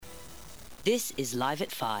This is Live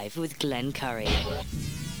at 5 with Glenn Curry. What do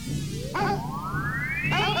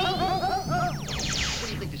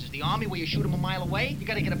you think, this is the army where you shoot them a mile away? You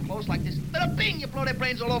gotta get up close like this. Then bing, you blow their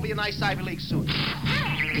brains all over your nice Ivy League suit.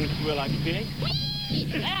 Well, like pig?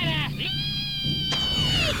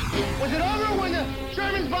 Was it over when the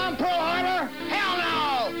Germans bombed Pearl Harbor?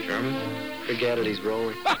 Hell no! German? Forget it, he's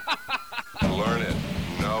rolling. Learn it,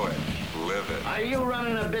 know it, live it. Are you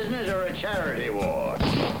running a business or a charity war?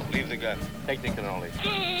 Leave the gun. Take the cannoli.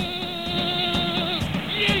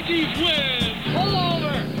 Yankees win! Pull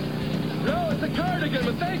over! No, it's a cardigan,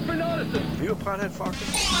 but thanks for noticing. Are you a pothead, Farkas?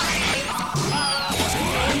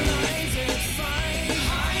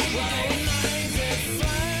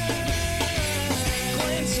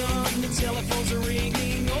 Telephones are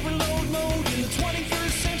ringing, overload mode in the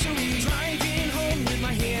 21st century. Driving home with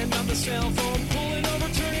my hand on the cell phone, pulling over,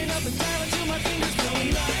 turning up and dialing till my fingers go.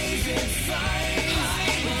 Life is fine.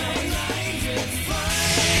 Life is fine.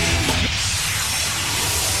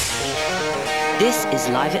 This is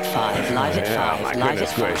Live at 5, Live at 5, my Live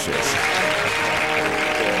goodness at 5. gracious.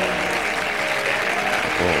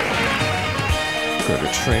 Oh. Got a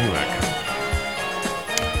train wreck.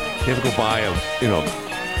 You ever go by a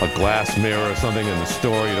glass mirror or something in the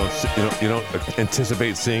store, you don't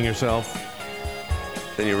anticipate seeing yourself,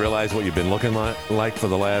 then you realize what you've been looking like for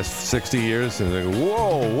the last 60 years, and you go,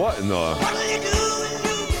 whoa, what in the... I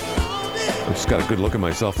just got a good look at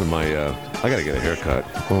myself in my... I gotta get a haircut.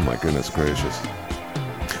 Oh my goodness gracious.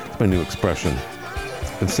 It's my new expression.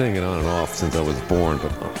 Been saying it on and off since I was born,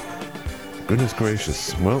 but goodness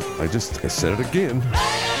gracious. Well, I said it again.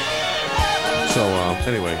 So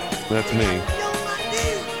anyway, that's me.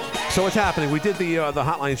 So what's happening? We did the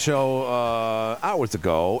Hotline show hours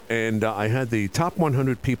ago, and I had the top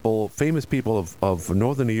 100 famous people of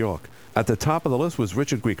Northern New York. At the top of the list was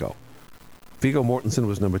Richard Grieco. Viggo Mortensen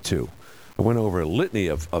was number 2. I went over a litany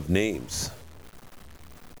of names.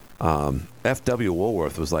 F.W.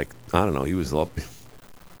 Woolworth was like, I don't know, he was,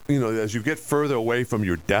 as you get further away from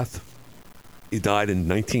your death, he died in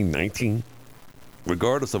 1919,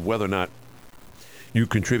 regardless of whether or not you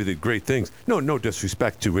contributed great things. No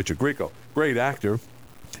disrespect to Richard Grieco. Great actor,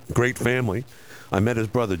 great family. I met his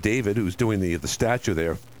brother David, who's doing the statue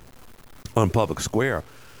there on Public Square.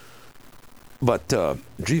 But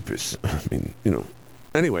jeepers, I mean,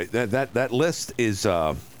 Anyway, that list is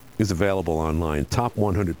available online. Top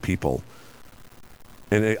 100 people,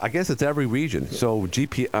 and I guess it's every region. So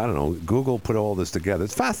Google put all this together.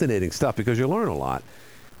 It's fascinating stuff because you learn a lot.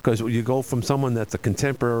 Because you go from someone that's a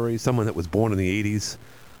contemporary, someone that was born in the 80s,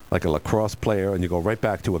 like a lacrosse player, and you go right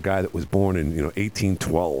back to a guy that was born in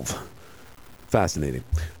 1812. Fascinating.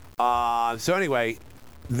 So anyway,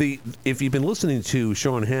 if you've been listening to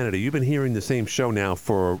Sean Hannity, you've been hearing the same show now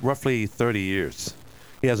for roughly 30 years.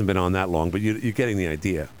 He hasn't been on that long, but you're getting the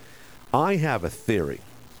idea. I have a theory.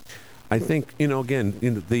 I think,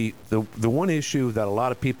 the one issue that a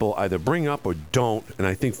lot of people either bring up or don't, and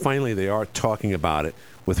I think finally they are talking about it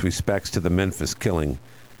with respects to the Memphis killing,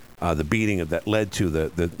 the beating that led to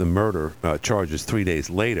the murder charges 3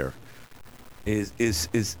 days later, is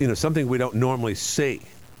something we don't normally see.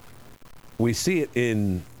 We see it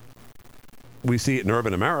in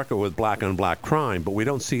urban America with black on black crime, but we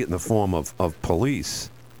don't see it in the form of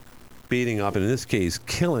police beating up, and in this case,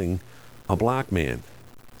 killing a black man.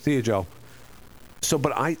 See you, Joe. So,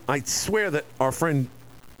 but I swear that our friend,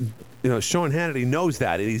 Sean Hannity knows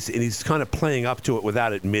that, and he's kind of playing up to it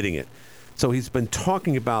without admitting it. So he's been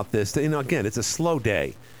talking about this. Again, it's a slow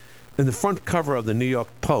day. In the front cover of the New York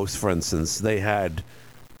Post, for instance, they had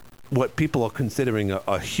what people are considering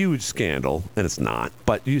a huge scandal, and it's not,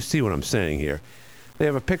 but you see what I'm saying here. They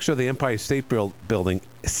have a picture of the Empire State Building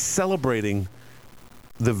celebrating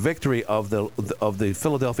the victory of the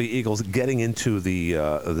Philadelphia Eagles getting into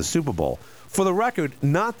the Super Bowl. For the record,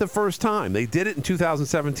 not the first time. They did it in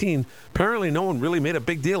 2017. Apparently, no one really made a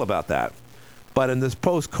big deal about that. But in this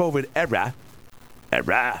post-COVID era,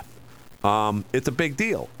 it's a big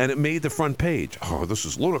deal, and it made the front page. Oh, this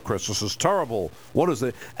is ludicrous. This is terrible. What is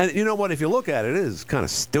it? And you know what? If you look at it, it is kind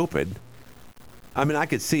of stupid. I mean, I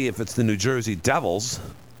could see if it's the New Jersey Devils,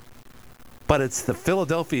 but it's the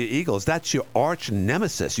Philadelphia Eagles. That's your arch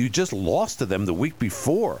nemesis. You just lost to them the week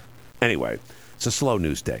before. Anyway, it's a slow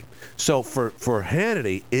news day. So for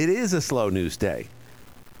Hannity, it is a slow news day.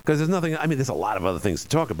 Because there's nothing, I mean, there's a lot of other things to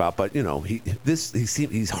talk about, but,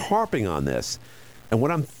 he's harping on this. And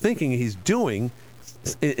what I'm thinking he's doing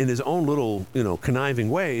in his own little, conniving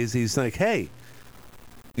ways, he's like, hey,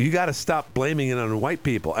 you got to stop blaming it on white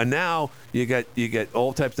people. And now you get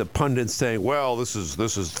all types of pundits saying, well, this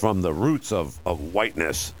is from the roots of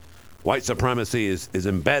whiteness. white supremacy is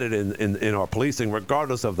embedded in our policing,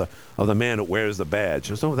 regardless of the man who wears the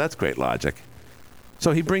badge. So that's great logic.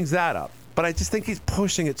 So he brings that up. But I just think he's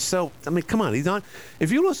pushing it so... I mean, come on. He's on...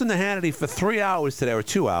 If you listen to Hannity for 3 hours today, or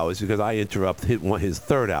 2 hours, because I interrupt his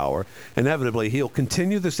third hour, inevitably he'll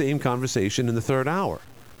continue the same conversation in the third hour.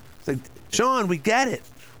 It's like, Sean, we get it.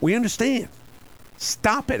 We understand.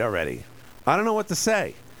 Stop it already. I don't know what to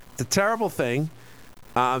say. It's a terrible thing.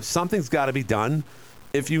 Something's got to be done.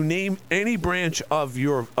 If you name any branch of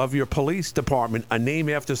your police department a name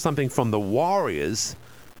after something from the Warriors...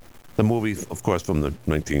 The movie, of course, from the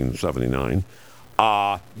 1979.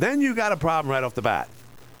 Then you got a problem right off the bat.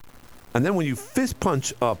 And then when you fist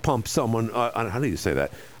pump someone, how do you say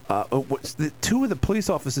that? Two of the police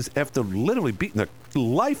officers, after literally beating the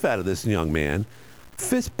life out of this young man,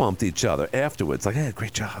 fist bumped each other afterwards. Like, hey,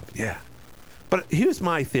 great job, yeah. But here's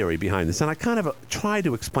my theory behind this, and I kind of tried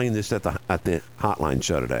to explain this at the hotline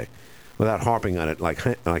show today. Without harping on it like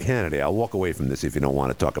Hannity. I'll walk away from this if you don't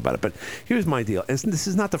want to talk about it. But here's my deal. And this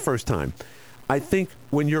is not the first time. I think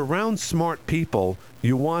when you're around smart people,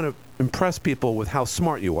 you want to impress people with how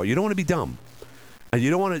smart you are. You don't want to be dumb. And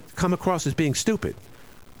you don't want to come across as being stupid.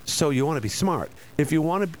 So you want to be smart. If you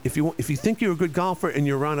think you're a good golfer and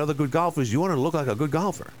you're around other good golfers, you want to look like a good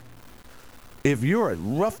golfer. If you're a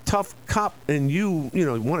rough, tough cop and you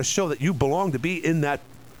want to show that you belong to be in that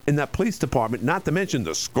police department, not to mention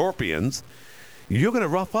the Scorpions, you're going to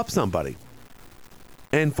rough up somebody.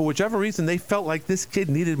 And for whichever reason, they felt like this kid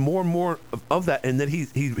needed more and more of that, and that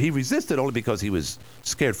he resisted only because he was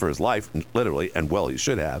scared for his life, literally, and well, he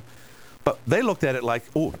should have. But they looked at it like,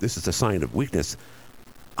 oh, this is a sign of weakness.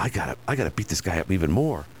 I gotta beat this guy up even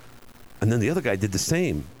more. And then the other guy did the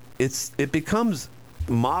same. It becomes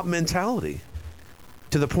mob mentality.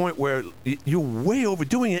 To the point where you're way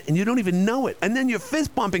overdoing it and you don't even know it. And then you're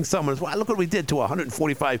fist bumping someone. Well, look what we did to a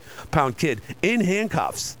 145-pound kid in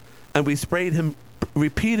handcuffs. And we sprayed him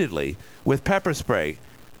repeatedly with pepper spray.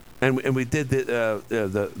 And we did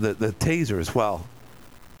the taser as well.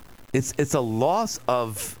 It's a loss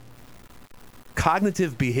of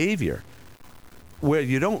cognitive behavior where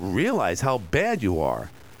you don't realize how bad you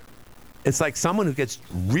are. It's like someone who gets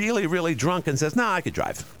really, really drunk and says, I could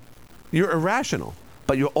drive. You're irrational.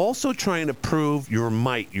 But you're also trying to prove your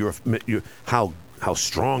might, how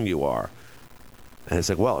strong you are. And it's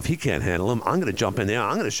like, well, if he can't handle him, I'm going to jump in there.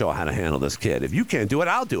 I'm going to show how to handle this kid. If you can't do it,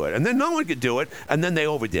 I'll do it. And then no one could do it. And then they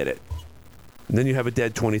overdid it. And then you have a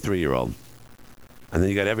dead 23-year-old. And then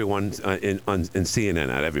you got everyone in CNN,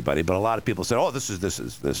 not everybody, but a lot of people said, "Oh, this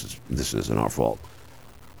isn't our fault.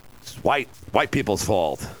 It's white people's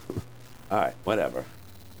fault." All right, whatever.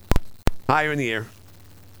 Hi, you're in the air.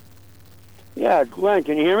 Yeah, Glenn,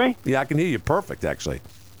 can you hear me? Yeah, I can hear you perfect, actually.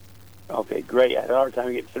 Okay, great. I had a hard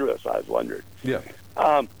time getting through it, so I was wondering. Yeah.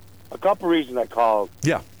 A couple reasons I called.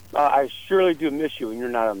 Yeah. I surely do miss you when you're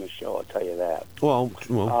not on the show, I'll tell you that. Well,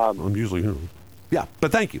 I'm usually here. Yeah,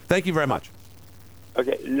 but thank you. Thank you very much.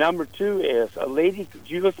 Okay, number two is, a lady, did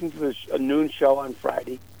you listen to a noon show on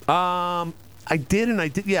Friday? I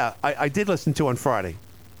did, yeah. I did listen to on Friday.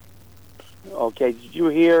 Okay, did you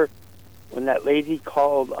hear when that lady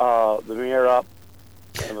called the mayor up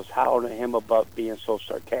and was howling at him about being so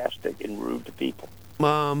sarcastic and rude to people?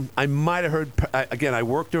 I might have heard, again, I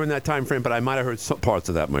worked during that time frame, but I might have heard some parts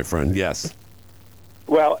of that, my friend, yes.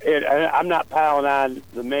 Well, I'm not piling on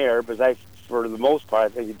the mayor, because for the most part, I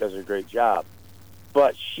think he does a great job.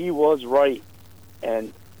 But she was right,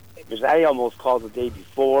 and because I almost called the day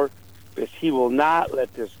before, because he will not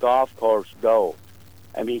let this golf course go.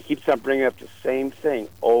 I mean, he keeps on bringing up the same thing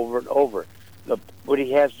over and over. What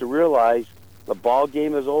he has to realize, the ball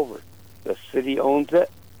game is over. The city owns it.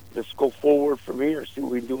 Let's go forward from here, see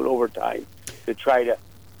what we can do in overtime to try to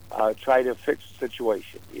fix the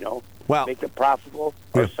situation, Well, make it profitable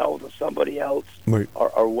or sell it to somebody else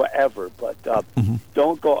or whatever. But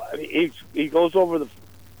don't go. I mean, he goes over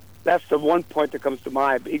that's the one point that comes to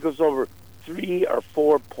mind. But he goes over 3 or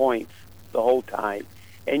 4 points the whole time.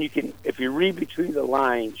 And you can, if you read between the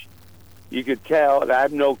lines, you could tell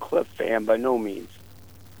that I'm no Cliff fan by no means.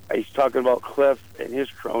 He's talking about Cliff and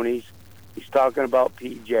his cronies. He's talking about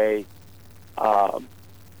PJ. So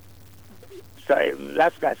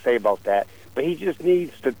that's what I say about that. But he just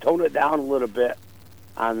needs to tone it down a little bit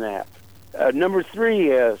on that. Number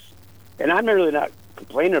 3 is, and I'm really not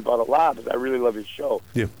complaining about a lot because I really love his show.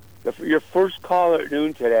 Yeah. Your first call at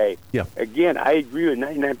noon today, yeah. Again, I agree with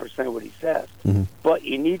 99% of what he says. Mm-hmm. But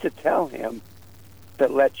you need to tell him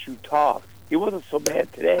that lets you talk. He wasn't so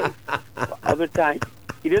bad today. Other times,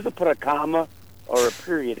 he doesn't put a comma or a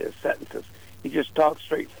period in sentences. He just talks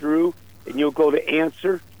straight through, and you'll go to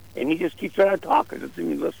answer, and he just keeps right on talking. Doesn't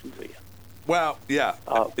even listen to you. Well, yeah,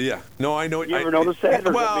 yeah. No, I know. You ever notice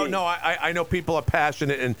that? Well, no, I know people are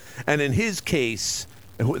passionate, and in his case,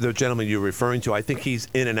 the gentleman you're referring to, I think he's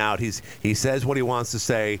in and out. He says what he wants to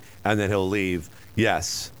say, and then he'll leave.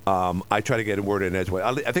 Yes, I try to get a word in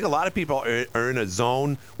edgewise. I think a lot of people are in a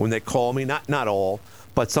zone when they call me. Not all,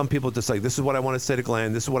 but some people just like, this is what I want to say to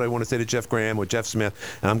Glenn. This is what I want to say to Jeff Graham or Jeff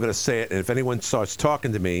Smith, and I'm going to say it. And if anyone starts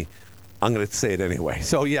talking to me, I'm going to say it anyway.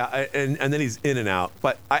 So, yeah, and then he's in and out.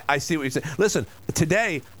 But I see what you're saying. Listen,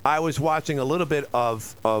 today I was watching a little bit of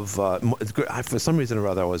for some reason or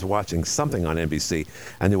other, I was watching something on NBC,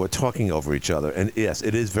 and they were talking over each other. And, yes,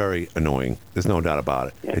 it is very annoying. There's no doubt about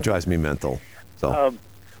it. Yeah. It drives me mental. So.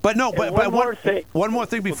 But one more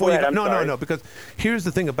thing before you go. No, because here's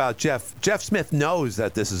the thing about Jeff. Jeff Smith knows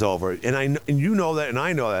that this is over, and you know that, and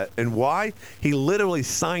I know that. And why? He literally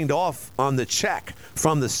signed off on the check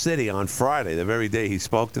from the city on Friday, the very day he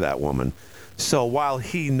spoke to that woman. So while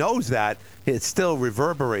he knows that, it still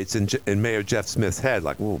reverberates in Mayor Jeff Smith's head,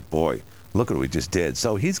 like, oh boy, look what we just did.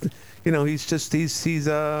 So he's telling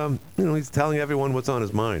everyone what's on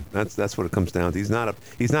his mind. That's what it comes down to. He's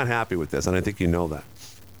not happy with this, and I think you know that.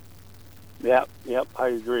 Yep, I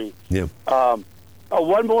agree. Yeah.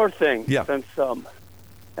 One more thing. Yeah. Since and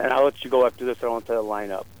I'll let you go after this. I don't want to line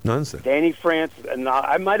up. Nonsense. Danny Francis, and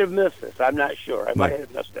I might have missed this. I'm not sure. I might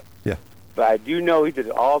have missed it. Yeah. But I do know he did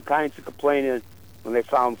all kinds of complaining when they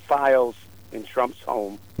found files in Trump's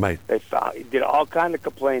home. Right. He did all kinds of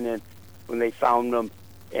complaining when they found them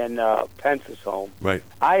in Pence's home. Right.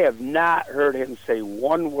 I have not heard him say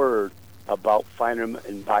one word about finding them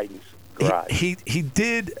in Biden's garage. He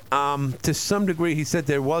did, to some degree. He said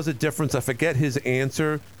there was a difference. I forget his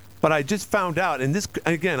answer, but I just found out. And this,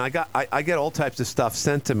 again, I get all types of stuff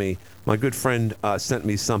sent to me. My good friend sent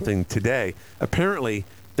me something today. Apparently,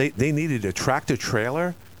 they needed a tractor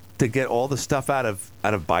trailer to get all the stuff out of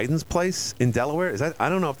Biden's place in Delaware. I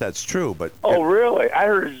don't know if that's true, but really? I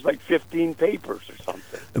heard it was like 15 papers or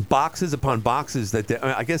something. Boxes upon boxes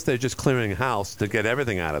I guess they're just clearing house to get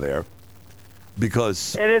everything out of there.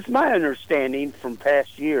 Because and it's my understanding from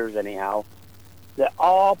past years, anyhow, that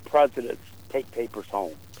all presidents take papers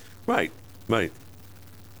home. Right.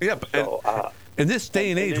 Yeah, so, in this day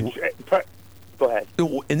and age, go ahead.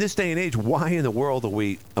 In this day and age, why in the world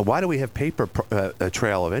why do we have paper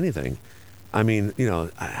trail of anything? I mean,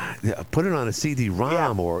 put it on a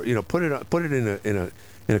CD-ROM or put it in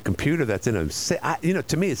a computer that's in a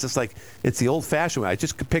to me it's just like it's the old-fashioned way. I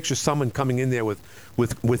just could picture someone coming in there with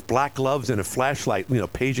black gloves and a flashlight,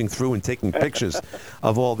 paging through and taking pictures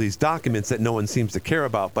of all these documents that no one seems to care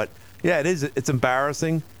about. But yeah, it's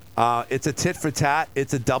embarrassing. It's a tit for tat.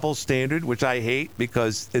 It's a double standard, which I hate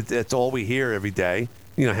because it's all we hear every day.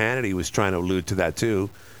 Hannity was trying to allude to that too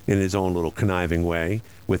in his own little conniving way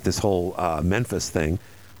with this whole Memphis thing.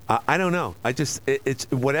 I don't know.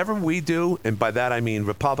 It's whatever we do, and by that I mean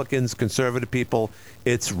Republicans, conservative people,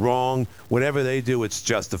 it's wrong. Whatever they do, it's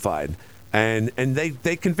justified. And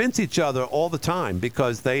they convince each other all the time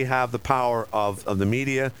because they have the power of the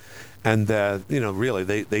media, and really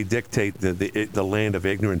they dictate the land of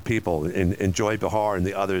ignorant people. And Joy Behar and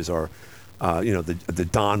the others are, the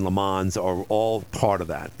Don Lemons are all part of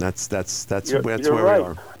that. That's where right. we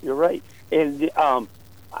are. You're right. And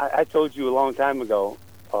I told you a long time ago,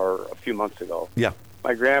 or a few months ago. Yeah.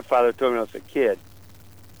 My grandfather told me when I was a kid,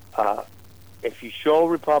 if you show a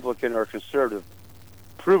Republican or a conservative,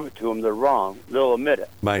 prove it to them they're wrong, they'll admit it.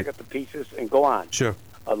 Right. Pick up the pieces and go on. Sure.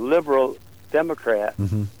 A liberal Democrat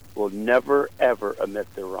will never, ever admit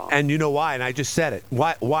they're wrong. And you know why? And I just said it.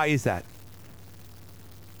 Why is that?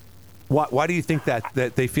 Why do you think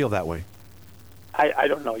that they feel that way? I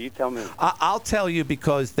don't know. You tell me. I'll tell you,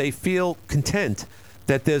 because they feel content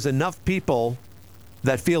that there's enough people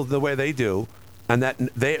that feel the way they do, and that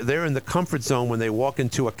they're in the comfort zone when they walk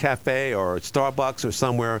into a cafe or a Starbucks or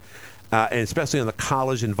somewhere, and especially in the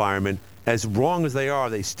college environment. As wrong as they are,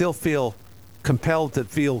 they still feel compelled to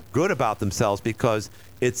feel good about themselves because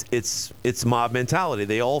it's mob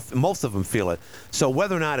mentality. Most of them feel it. So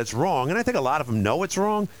whether or not it's wrong, and I think a lot of them know it's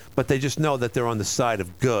wrong, but they just know that they're on the side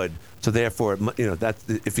of good. So therefore, that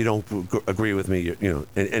if you don't agree with me, and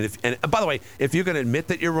by the way, if you're going to admit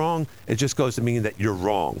that you're wrong, it just goes to mean that you're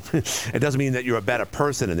wrong. It doesn't mean that you're a better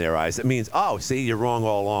person in their eyes. It means, oh, see, you're wrong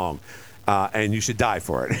all along, and you should die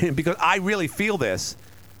for it. Because I really feel this.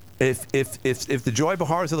 If the Joy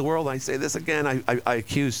Behars of the world, I say this again, I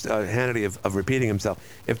accused Hannity of repeating himself.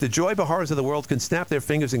 If the Joy Behars of the world can snap their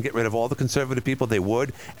fingers and get rid of all the conservative people, they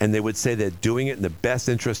would, and they would say they're doing it in the best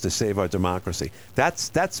interest to save our democracy.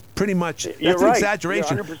 That's pretty much that's an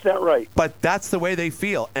exaggeration. You're 100% right. But that's the way they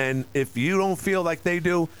feel, and if you don't feel like they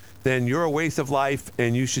do, then you're a waste of life,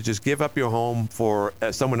 and you should just give up your home for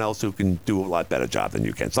someone else who can do a lot better job than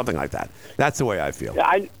you can. Something like that. That's the way I feel.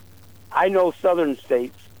 Yeah, I know southern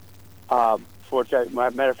states.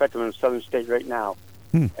 Matter of fact, I'm in a southern state right now,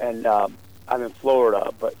 and I'm in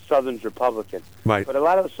Florida, but Southern's Republican. Right. But a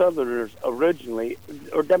lot of the Southerners originally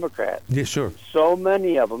are Democrats. Yeah, sure. So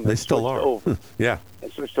many of them They still are. Over. Yeah.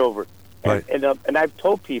 And switched over. Right. And I've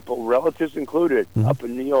told people, relatives included, up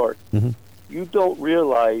in New York, you don't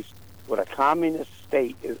realize what a communist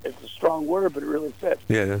state is. It's a strong word, but it really fits.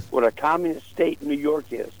 Yeah, it is. What a communist state New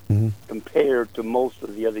York is compared to most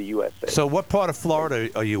of the other U.S. states. So what part of Florida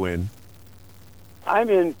are you in? I'm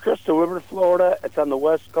in Crystal River, Florida. It's on the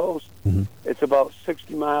west coast. It's about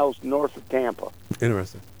 60 miles north of Tampa.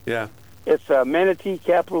 Interesting. Yeah. It's a manatee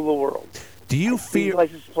capital of the world. Do you see feel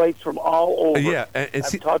license plates from all over? Yeah,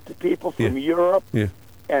 I've talked to people from Europe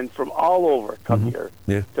and from all over come here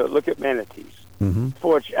to look at manatees.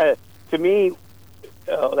 To me,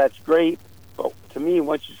 that's great. But to me,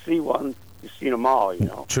 once you see one, you've seen them all. You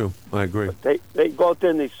know. True, I agree. But they go out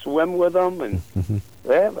there and they swim with them, and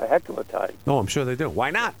they have a heck of a time. Oh, I'm sure they do.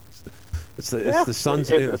 Why not? It's the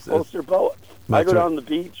sun's. It's their boat. I go down the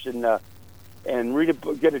beach and read a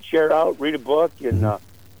book, get a chair out, read a book, and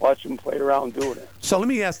watch them play around doing it. So let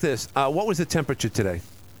me ask this: what was the temperature today,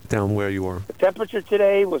 down where you were? The temperature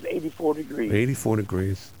today was 84 degrees. 84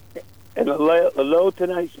 degrees. And the low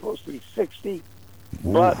tonight is supposed to be 60,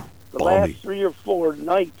 but the last 3 or 4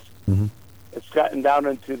 nights, it's gotten down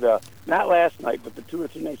into not last night, but the 2 or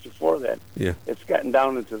 3 nights before that, it's gotten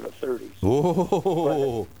down into the 30s.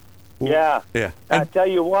 Oh. Yeah. Yeah. I tell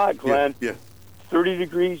you what, Glenn, Yeah. 30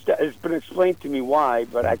 degrees, it's been explained to me why,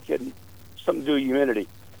 but I couldn't, something to do with humidity.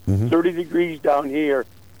 30 degrees down here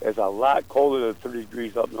is a lot colder than 30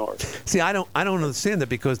 degrees up north. See, I don't understand that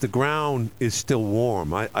because the ground is still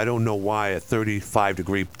warm. I don't know why a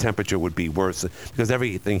 35-degree temperature would be worse because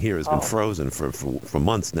everything here has been frozen for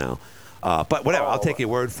months now. But whatever, I'll take your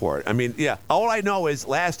word for it. I mean, yeah, all I know is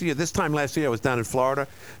this time last year I was down in Florida.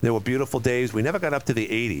 There were beautiful days. We never got up to the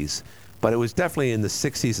 80s, but it was definitely in the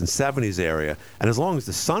 60s and 70s area. And as long as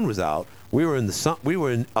the sun was out, we were in the sun. We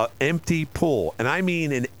were in an empty pool, and I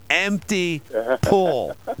mean an empty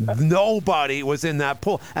pool. Nobody was in that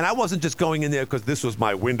pool, and I wasn't just going in there because this was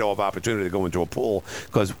my window of opportunity to go into a pool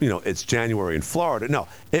because it's January in Florida. No,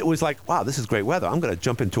 it was like, wow, this is great weather. I'm going to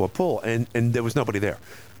jump into a pool, and there was nobody there.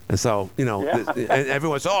 And so, and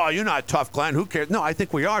everyone's, oh, you're not tough, Glenn. Who cares? No, I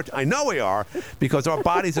think we are. I know we are because our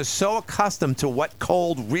bodies are so accustomed to what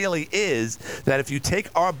cold really is that if you take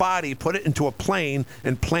our body, put it into a plane,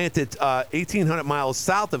 and plant it 1,800 miles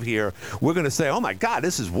south of here, we're going to say, oh, my God,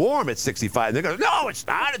 this is warm at 65. And they're going to no, it's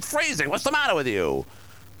not. It's freezing. What's the matter with you?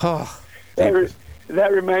 Oh,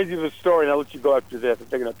 that reminds me of a story, and I'll let you go after this. I'm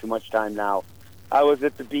taking up too much time now. I was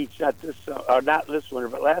at the beach, not this winter,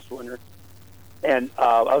 but last winter. And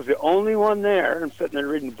I was the only one there. I'm sitting there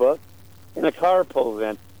reading a book, and a car pulls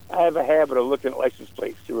in. I have a habit of looking at license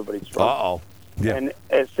plates, see where everybody's from. Uh-oh. Yeah. And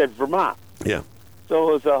it said Vermont. Yeah. So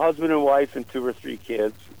it was a husband and wife and 2 or 3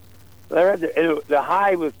 kids. The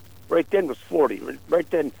high was, right then, was 40. Right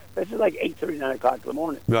then, this is like 8:30, 9 o'clock in the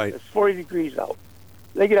morning. Right. It's 40 degrees out.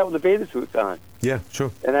 They get out with the bathing suits on. Yeah, sure.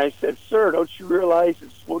 And I said, sir, don't you realize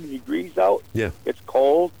it's 40 degrees out? Yeah. It's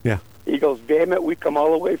cold. Yeah. He goes, damn it, we come all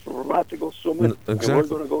the way from Vermont to go swimming, exactly. and we're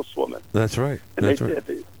going to go swimming. That's right. And That's they right.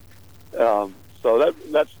 did. So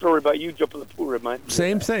that story about you jumping in the pool reminds me.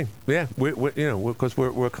 Same thing. Yeah, because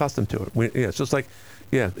we're accustomed to it. It's just like,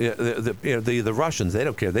 the Russians, they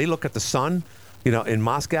don't care. They look at the sun, in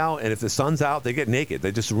Moscow, and if the sun's out, they get naked.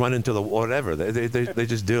 They just run into the whatever. They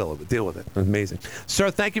just deal with it. Amazing. Sir,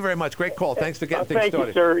 thank you very much. Great call. Thanks for getting things started. Thank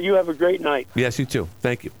you, sir. You have a great night. Yes, you too.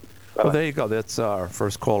 Thank you. Bye-bye. Well, there you go. That's our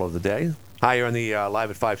first call of the day. Hi, you're on the Live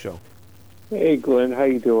at 5 show. Hey, Glenn. How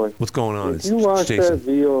you doing? What's going on? Did you watch that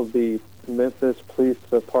video of the Memphis Police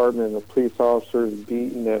Department and the police officers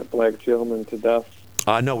beating that black gentleman to death?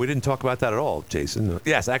 No, we didn't talk about that at all, Jason.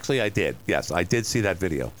 Yes, actually I did. Yes, I did see that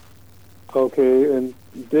video. Okay, and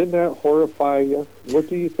didn't that horrify you? What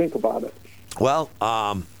do you think about it? Well,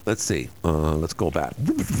 let's see. Let's go back.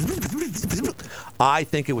 I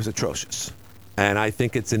think it was atrocious. And I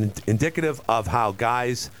think it's indicative of how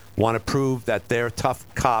guys want to prove that they're tough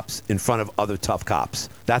cops in front of other tough cops.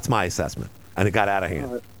 That's my assessment. And it got out of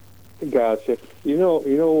hand. Gotcha. You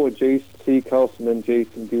know what Councilman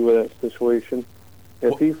Jason do with that situation?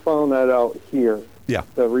 If he found that out here, yeah,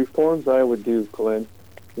 the reforms I would do, Glenn,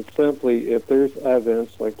 is simply, if there's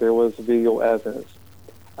evidence, like there was video evidence,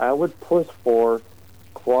 I would push for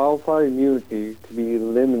qualified immunity to be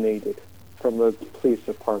eliminated from the police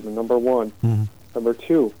department, number one. Mm-hmm. Number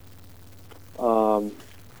two,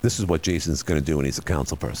 this is what Jason's going to do when he's a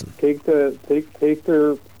council person. Take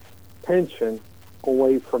their pension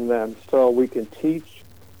away from them so we can teach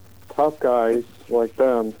tough guys like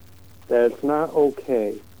them that it's not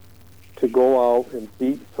okay to go out and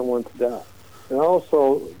beat someone to death. And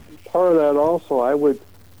also, part of that also, I would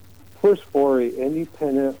push for an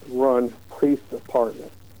independent-run police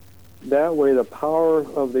department. That way, the power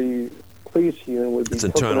of the police union would be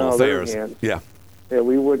taken out of their hands. Yeah. And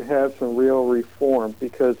we would have some real reform,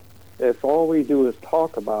 because if all we do is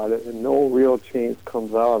talk about it and no real change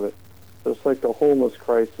comes out of it, it's like the homeless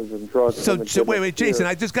crisis and drugs. So wait, Jason,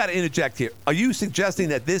 I just got to interject here. Are you suggesting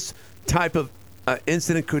that this type of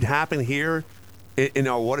incident could happen here in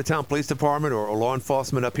our Watertown Police Department or law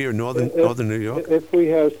enforcement up here in northern New York? If we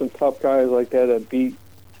have some tough guys like that beat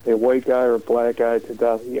a white guy or a black guy to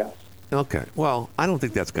death, yes. Okay. Well, I don't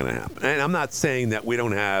think that's going to happen. And I'm not saying that we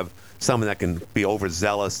don't have someone that can be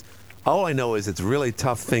overzealous. All I know is it's a really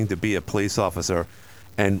tough thing to be a police officer.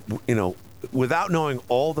 And, without knowing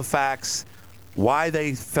all the facts, why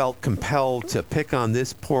they felt compelled to pick on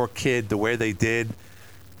this poor kid the way they did,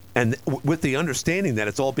 and with the understanding that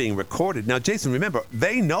it's all being recorded. Now, Jason, remember,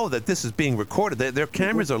 they know that this is being recorded. Their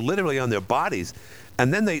cameras are literally on their bodies.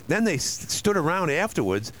 And then they stood around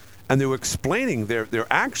afterwards, and they were explaining their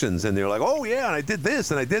actions, and they were like, oh, yeah, and I did this,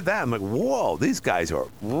 and I did that. I'm like, whoa, these guys are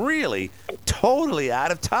really totally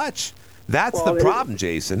out of touch. That's the problem,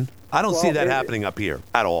 Jason. I don't see that happening up here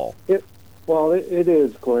at all. It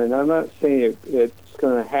is, Glenn. I'm not saying it's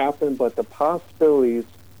going to happen, but the possibilities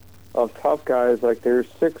of tough guys, like there's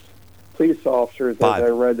 6 police officers, as I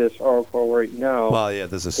read this article right now. Well, yeah,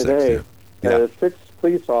 there's a 6 today. here. Yeah. There's 6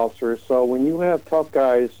 police officers. So when you have tough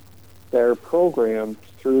guys that are programmed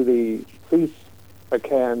through the police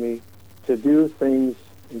academy to do things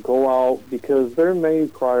and go out, because their main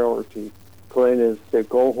priority, Glenn, is to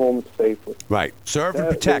go home safely. Right. Serve and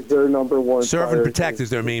protect. Is their number one Serve priority. and protect is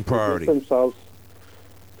their main priority. Themselves.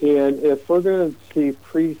 And if we're going to see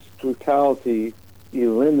police brutality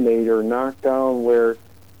eliminated or knocked down where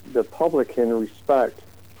the public can respect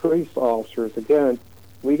police officers, again,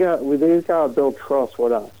 they've got to build trust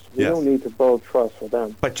with us. We don't need to build trust with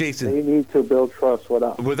them. But Jason, they need to build trust with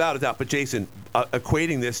us. Without a doubt. But Jason,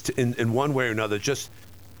 equating this in one way or another, just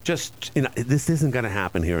this isn't going to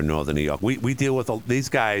happen here in northern New York. We deal with these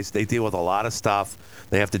guys. They deal with a lot of stuff.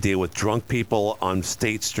 They have to deal with drunk people on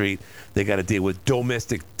State Street. They got to deal with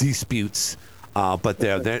domestic disputes. But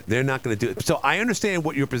they're not going to do it. So I understand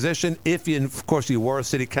what your position. If of course you were a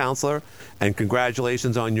city councilor, and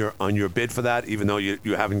congratulations on your bid for that. Even though you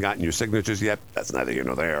haven't gotten your signatures yet, that's neither here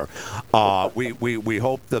nor there. We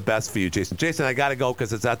hope the best for you, Jason. Jason, I got to go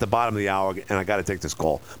because it's at the bottom of the hour, and I got to take this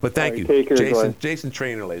call. But thank you, take care, Jason. Glenn. Jason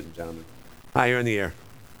Trainer, ladies and gentlemen. Hi, you're in the air.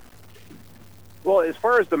 Well, as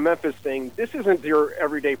far as the Memphis thing, this isn't your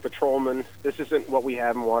everyday patrolman. This isn't what we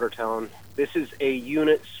have in Watertown. This is a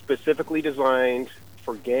unit specifically designed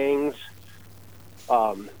for gangs,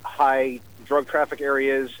 high drug traffic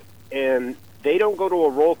areas, and they don't go to a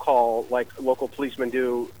roll call like local policemen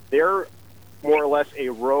do. They're more or less a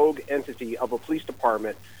rogue entity of a police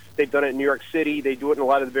department. They've done it in New York City. They do it in a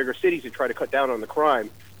lot of the bigger cities to try to cut down on the crime.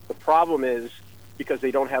 The problem is, because they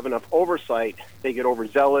don't have enough oversight, they get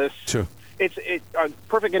overzealous. Sure. It's a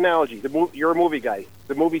perfect analogy. You're a movie guy.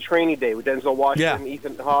 The movie Training Day with Denzel Washington and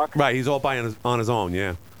Ethan Hawke. Right, he's all on his own,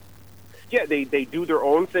 yeah. Yeah, they do their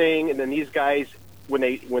own thing, and then these guys, when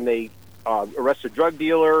they arrest a drug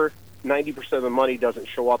dealer, 90% of the money doesn't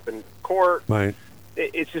show up in court. Right.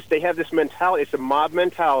 It's just they have this mentality. It's a mob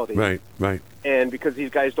mentality. Right. And because these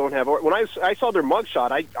guys don't have... When I saw their mugshot,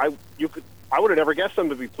 I would have never guessed them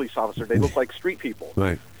to be police officers. They look like street people.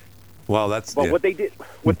 Right. Well, But what they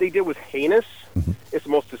did was heinous. Mm-hmm. It's the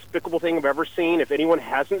most despicable thing I've ever seen. If anyone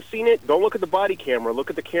hasn't seen it, don't look at the body camera. Look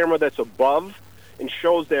at the camera that's above and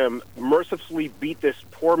shows them mercilessly beat this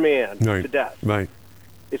poor man to death. Right.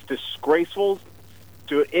 It's disgraceful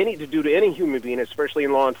to do to any human being, especially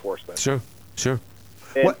in law enforcement. Sure.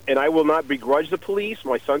 And I will not begrudge the police.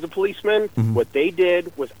 My son's a policeman. Mm-hmm. What they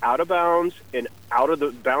did was out of bounds and out of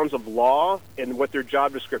the bounds of law and what their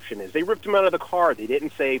job description is. They ripped him out of the car. They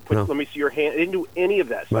didn't say, let me see your hand. They didn't do any of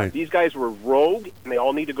that stuff. Right. These guys were rogue, and they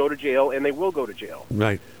all need to go to jail, and they will go to jail.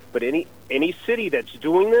 Right. But any city that's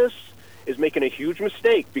doing this is making a huge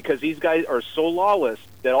mistake, because these guys are so lawless.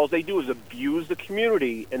 that all they do is abuse the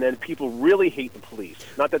community, and then people really hate the police.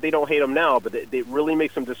 Not that they don't hate them now, but it really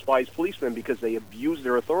makes them despise policemen because they abuse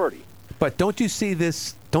their authority. But don't you see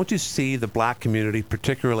this? Don't you see the black community,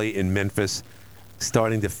 particularly in Memphis,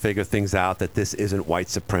 starting to figure things out that this isn't white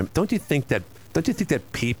supremacy? Don't you think that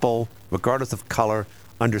people, regardless of color,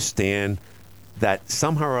 understand that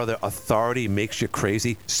somehow or other authority makes you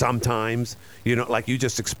crazy sometimes? You know, like you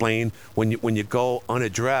just explained, when you go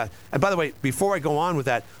unaddressed. And by the way, before I go on with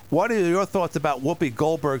that, what are your thoughts about Whoopi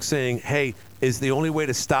Goldberg saying, "Hey, is the only way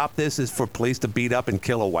to stop this is for police to beat up and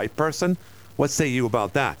kill a white person"? What say you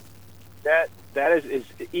about that? That is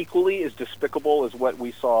equally as despicable as what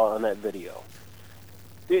we saw on that video.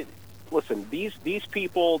 Listen, these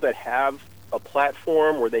people that have a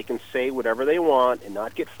platform where they can say whatever they want and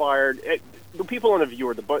not get fired. The people on The View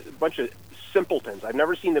are a bunch of simpletons. I've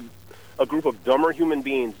never seen a group of dumber human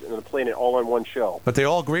beings on the planet all on one show. But they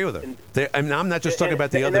all agree with it. I'm not just talking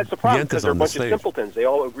about the other that's the problem, because yentas they're a on the bunch of stage. simpletons. They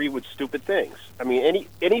all agree with stupid things. I mean,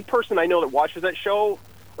 any person I know that watches that show,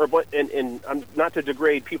 and I'm not to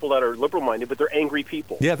degrade people that are liberal-minded, but they're angry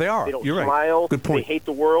people. Yeah, they are. They don't You're smile. Right. Good point. They hate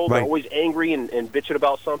the world. Right. They're always angry and bitching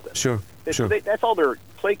about something. Sure. That's all they're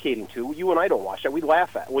placating to. You and I don't watch that. We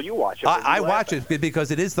laugh at. Well, you watch it. I watch it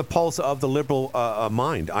because it is the pulse of the liberal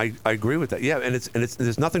mind. I agree with that. Yeah, and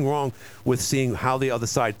there's nothing wrong with seeing how the other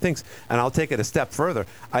side thinks. And I'll take it a step further.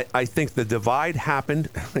 I think the divide happened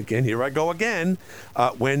again. Here I go again.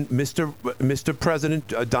 When Mr.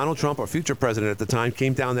 President Donald Trump, or future president at the time,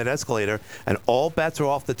 came down that escalator, and all bets are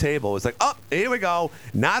off the table. It's like, oh, here we go.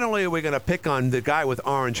 Not only are we going to pick on the guy with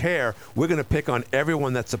orange hair, we're going to pick on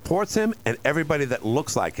everyone that supports him and everybody that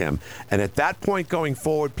looks like him. And at that point going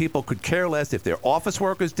forward, people could care less if their office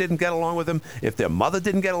workers didn't get along with him, if their mother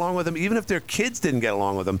didn't get along with him, even if their kids didn't get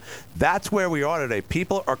along with him. That's where we are today.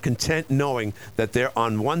 People are content knowing that they're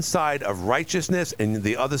on one side of righteousness and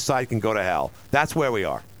the other side can go to hell. That's where we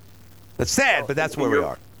are. That's sad, but that's where we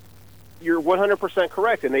are. You're 100%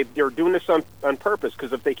 correct, and they're doing this on purpose,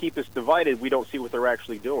 because if they keep us divided, we don't see what they're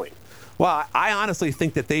actually doing. Well, I honestly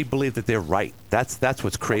think that they believe that they're right. That's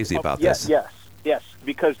what's crazy about this. Yes,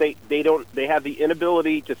 because they have the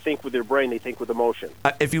inability to think with their brain; they think with emotion.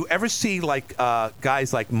 If you ever see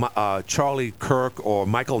guys like Charlie Kirk or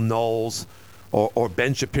Michael Knowles or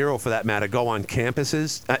Ben Shapiro, for that matter, go on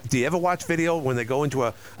campuses, do you ever watch video when they go into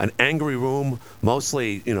an angry room,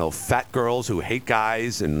 mostly fat girls who hate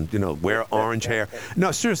guys and wear orange hair?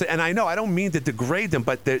 No, seriously, and I know I don't mean to degrade them,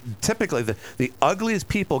 but typically the ugliest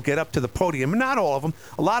people get up to the podium. Not all of them.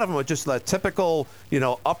 A lot of them are just a typical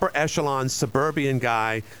upper echelon suburban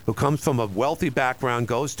guy who comes from a wealthy background,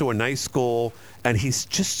 goes to a nice school, and he's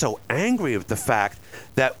just so angry at the fact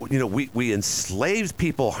that we enslaved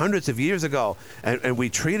people hundreds of years ago, and we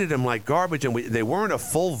treated them like garbage, and they weren't a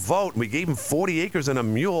full vote, and we gave them 40 acres and a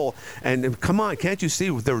mule, and come on, can't you see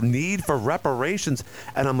the need for reparations?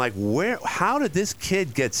 And I'm like, how did this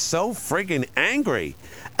kid get so friggin' angry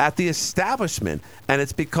at the establishment? And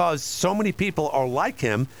it's because so many people are like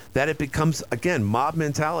him that it becomes, again, mob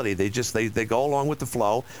mentality. They go along with the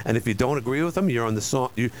flow, and if you don't agree with them, you're on the song.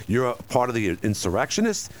 You're a part of the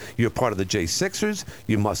insurrectionists. You're part of the J6ers.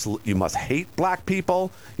 You must hate black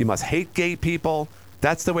people. You must hate gay people.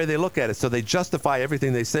 That's the way they look at it. So they justify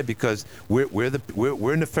everything they say because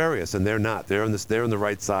we're nefarious, and they're not. They're on the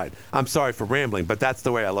right side. I'm sorry for rambling, but that's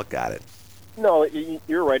the way I look at it. No,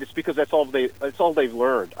 you're right. It's because that's all they've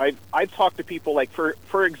learned. I've talked to people, like,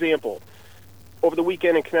 for example, over the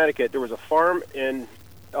weekend in Connecticut, there was a farm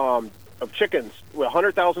of chickens,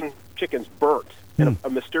 100,000 chickens burnt in a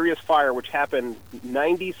mysterious fire, which happened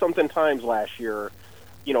 90-something times last year.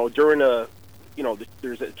 During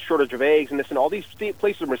there's a shortage of eggs and this, and all these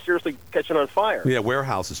places are mysteriously catching on fire. Yeah,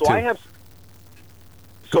 warehouses too.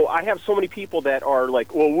 So I have so many people that are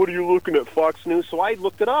like, well, what are you looking at, Fox News? So I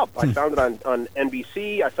looked it up. I found it on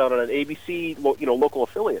NBC. I found it on ABC, local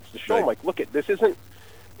affiliates to show them, like, look,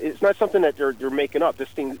 it's not something that they're making up.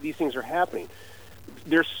 These things are happening.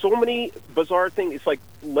 There's so many bizarre things. It's like,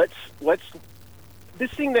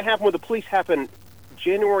 this thing that happened with the police happened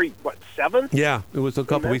January 7th? Yeah, it was a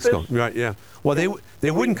couple weeks ago. Right, yeah. Well,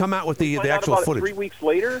 they wouldn't come out with the actual footage. 3 weeks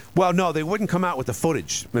later? Well, no, they wouldn't come out with the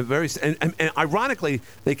footage. And ironically,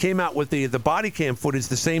 they came out with the body cam footage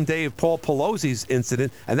the same day of Paul Pelosi's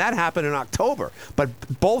incident, and that happened in October. But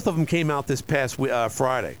both of them came out this past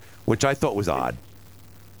Friday, which I thought was odd.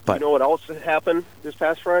 But you know what else happened this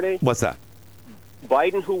past Friday? What's that?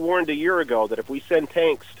 Biden, who warned a year ago that if we send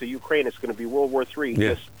tanks to Ukraine, it's going to be World War III,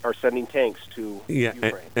 just are sending tanks to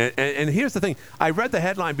Ukraine. And here's the thing. I read the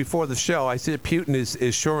headline before the show. I said Putin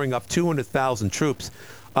is shoring up 200,000 troops.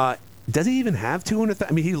 does he even have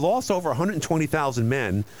 200,000? I mean, he lost over 120,000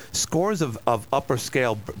 men, scores of upper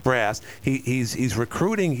scale brass. He's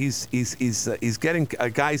recruiting. He's getting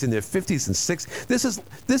guys in their 50s and 60s.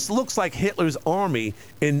 This looks like Hitler's army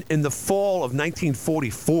in the fall of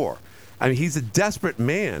 1944. I mean, he's a desperate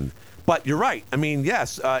man. But you're right. I mean,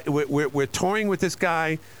 yes, we're toying with this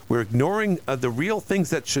guy. We're ignoring the real things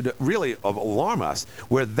that should really alarm us.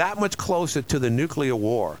 We're that much closer to the nuclear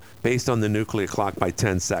war based on the nuclear clock by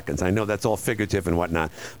 10 seconds. I know that's all figurative and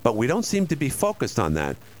whatnot, but we don't seem to be focused on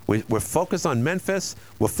that. We're focused on Memphis.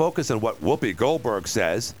 We're focused on what Whoopi Goldberg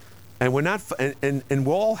says. And we're not, and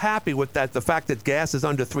we're all happy with that. The fact that gas is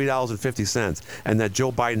under $3.50 and that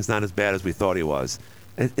Joe Biden's not as bad as we thought he was.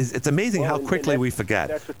 It's amazing how quickly we forget.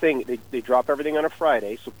 That's the thing. They drop everything on a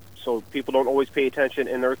Friday, so people don't always pay attention,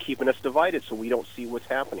 and they're keeping us divided, so we don't see what's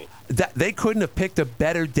happening. They couldn't have picked a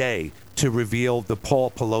better day to reveal the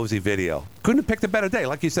Paul Pelosi video. Couldn't have picked a better day,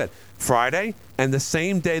 like you said, Friday, and the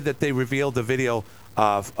same day that they revealed the video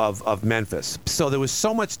of Memphis. So there was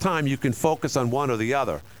so much time you can focus on one or the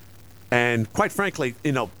other. And quite frankly,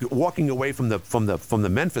 walking away from the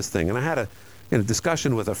Memphis thing, and I had a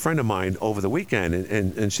discussion with a friend of mine over the weekend,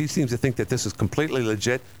 and she seems to think that this is completely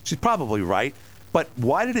legit. She's probably right. But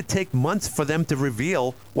why did it take months for them to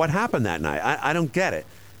reveal what happened that night? I don't get it.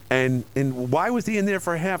 And why was he in there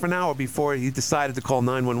for half an hour before he decided to call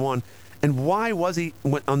 911? And why was he,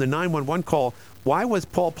 on the 911 call, why was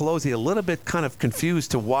Paul Pelosi a little bit kind of confused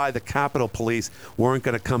to why the Capitol Police weren't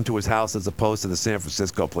going to come to his house as opposed to the San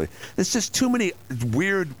Francisco Police? There's just too many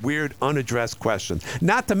weird, unaddressed questions.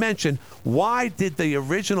 Not to mention, why did the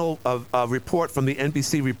original report from the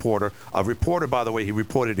NBC reporter, by the way, he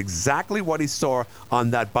reported exactly what he saw on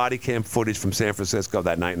that body cam footage from San Francisco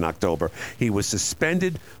that night in October. He was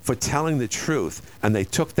suspended for telling the truth, and they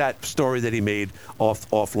took that story that he made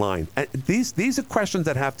offline. And these are questions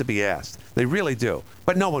that have to be asked. They really do.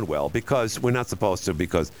 But no one will, because we're not supposed to,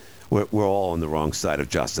 because we're all on the wrong side of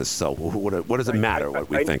justice. So what does it matter what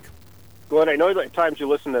we think? Glenn, I know that at times you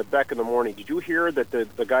listen to Beck in the Morning. Did you hear that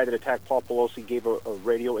the guy that attacked Paul Pelosi gave a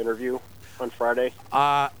radio interview on Friday?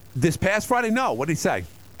 This past Friday? No. What did he say?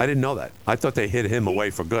 I didn't know that. I thought they hid him away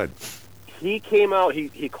for good. He came out,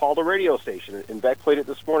 he called a radio station, and Beck played it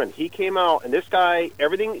this morning. He came out, and this guy,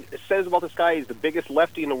 everything it says about this guy, he's the biggest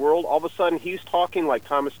lefty in the world. All of a sudden, he's talking like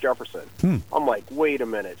Thomas Jefferson. I'm like, wait a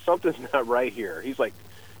minute, something's not right here. He's like,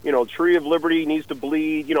 Tree of Liberty needs to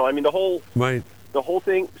bleed. The whole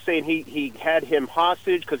thing saying he had him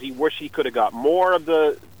hostage because he wished he could have got more of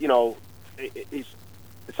the,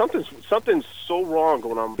 Something's so wrong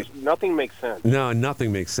going on. Nothing makes sense. No,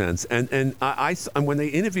 nothing makes sense. And I when they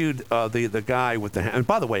interviewed the guy with the hammer, and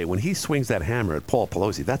by the way, when he swings that hammer at Paul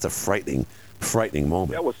Pelosi, that's a frightening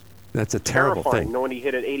moment. That's a terrible thing. Knowing he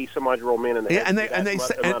hit an 80-some-odd-year-old man in the head. And they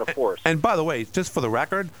say, and by the way, just for the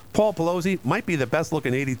record, Paul Pelosi might be the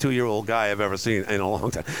best-looking 82-year-old guy I've ever seen in a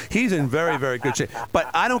long time. He's in very, very good shape. But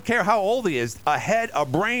I don't care how old he is. A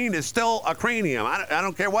brain is still a cranium. I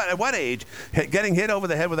don't care at what age. Getting hit over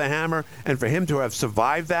the head with a hammer, and for him to have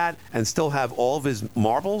survived that and still have all of his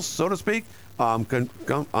marbles, so to speak, I'm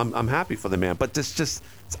happy for the man. But it's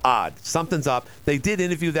odd. Something's up. They did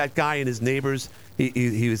interview that guy and his neighbors.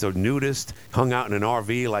 He was a nudist, hung out in an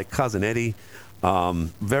RV like Cousin Eddie.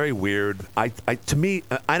 Very weird. To me,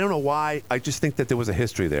 I don't know why. I just think that there was a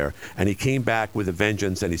history there. And he came back with a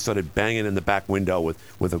vengeance, and he started banging in the back window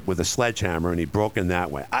with a sledgehammer, and he broke in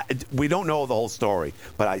that way. We don't know the whole story,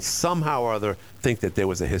 but I somehow or other think that there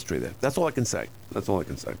was a history there. That's all I can say.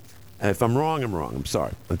 And if I'm wrong, I'm wrong. I'm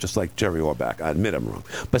sorry. I'm just like Jerry Orbach. I admit I'm wrong.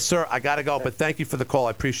 But, sir, I got to go. But thank you for the call. I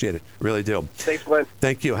appreciate it. Really do. Thanks, Glenn.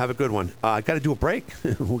 Thank you. Have a good one. I got to do a break.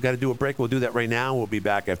 We've got to do a break. We'll do that right now. We'll be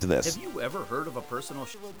back after this. Have you ever heard of a personal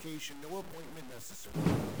location, no appointment necessary?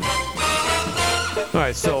 All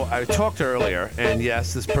right, so I talked earlier, and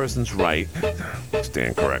yes, this person's right.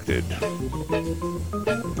 Stand corrected. I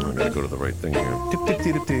got to go to the right thing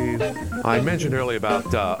here. I mentioned earlier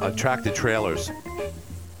about tractor trailers.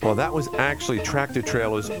 Well, that was actually tractor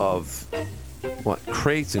trailers of,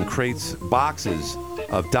 crates and crates, boxes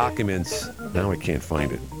of documents. Now I can't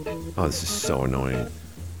find it. Oh, this is so annoying.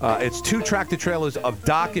 It's 2 tractor trailers of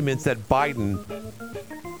documents that Biden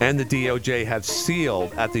and the DOJ have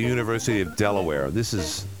sealed at the University of Delaware. This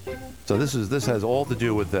has all to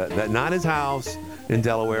do with that, not his house in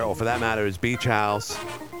Delaware, or for that matter, his beach house,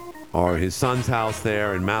 or his son's house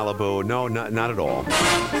there in Malibu. No, not at all.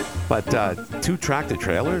 But 2 tractor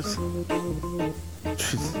trailers?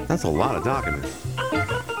 Jeez, that's a lot of documents.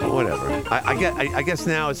 Whatever. I guess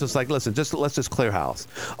now it's just like, listen, let's just clear house.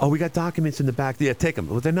 Oh, we got documents in the back. Yeah, take them.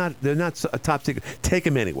 Well, they're not a top secret. Take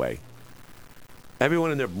them anyway.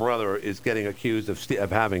 Everyone and their brother is getting accused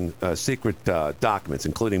of having secret documents,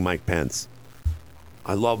 including Mike Pence.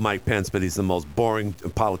 I love Mike Pence, but he's the most boring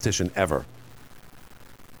politician ever.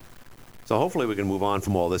 So hopefully we can move on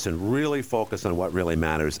from all this and really focus on what really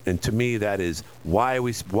matters. And to me, that is why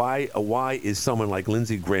is someone like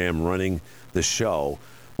Lindsey Graham running the show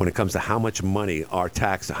when it comes to how much money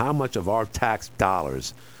how much of our tax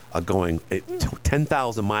dollars are going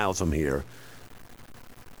 10,000 miles from here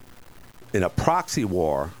in a proxy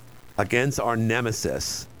war against our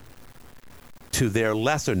nemesis to their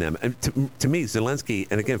lesser nemesis. And to me, Zelensky,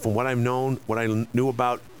 and again, from what I've known, what I knew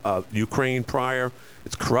about Ukraine prior,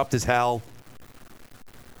 it's corrupt as hell.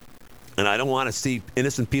 And I don't want to see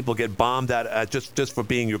innocent people get bombed at just for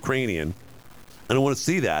being Ukrainian. I don't want to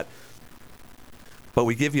see that. But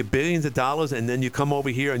we give you billions of dollars, and then you come over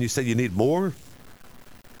here and you say you need more?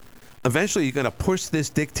 Eventually, you're going to push this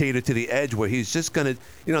dictator to the edge where he's just going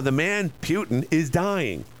to, the man, Putin, is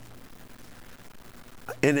dying.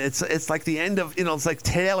 And it's like the end of, it's like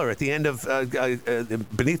Taylor at the end of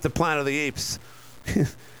Beneath the Planet of the Apes.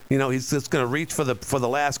 He's just going to reach for the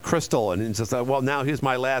last crystal, and he's just like, well, now here's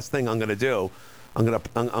my last thing I'm going to do. I'm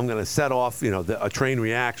going to set off, a train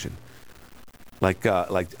reaction. Like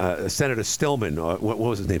Senator Stillman, or what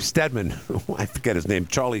was his name? Stedman. I forget his name.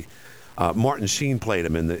 Charlie. Martin Sheen played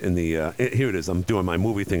him in the here it is. I'm doing my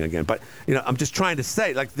movie thing again. But, I'm just trying to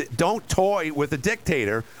say, don't toy with a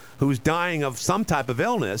dictator who's dying of some type of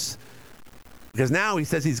illness, because now he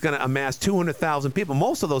says he's going to amass 200,000 people.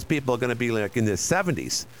 Most of those people are going to be like in their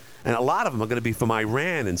 70s. And a lot of them are going to be from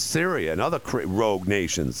Iran and Syria and other rogue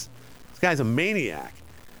nations. This guy's a maniac.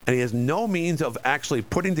 And he has no means of actually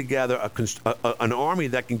putting together an army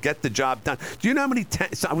that can get the job done. Do you know how many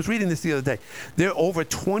tanks? I was reading this the other day. There are over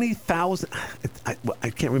 20,000. I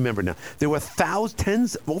can't remember now. There were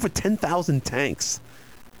over 10,000 tanks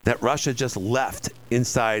that Russia just left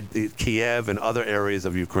inside Kiev and other areas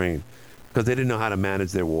of Ukraine because they didn't know how to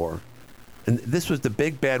manage their war. And this was the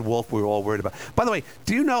big bad wolf we were all worried about. By the way,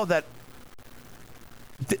 do you know that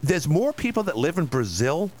there's more people that live in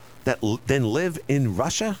Brazil than live in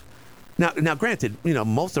Russia? Now, granted,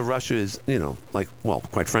 most of Russia is,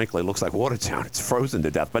 quite frankly, it looks like Watertown. It's frozen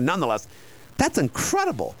to death. But nonetheless, that's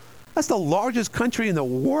incredible. That's the largest country in the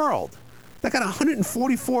world. They got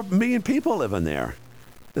 144 million people living there.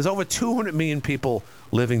 There's over 200 million people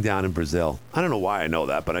living down in Brazil. I don't know why I know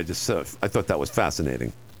that, but I thought that was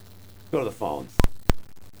fascinating. Go to the phones.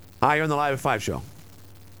 Hi, you're on the Live at 5 show.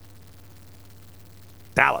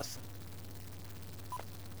 Dallas.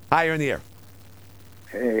 Hi, you're in the air.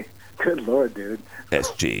 Hey, good Lord, dude.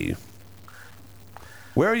 SG.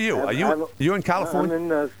 Where are you? You're in California?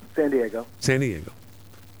 I'm in San Diego. San Diego.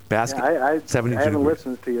 Basket. Yeah, I 72 haven't degrees.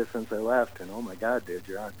 listened to you since I left, and oh my God, dude,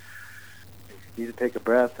 you're on. You need to take a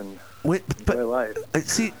breath and enjoy life.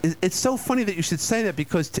 See, it's so funny that you should say that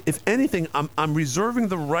because, if anything, I'm reserving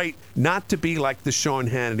the right not to be like the Sean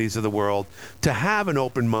Hannitys of the world, to have an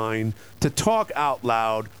open mind, to talk out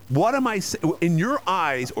loud. What am I in your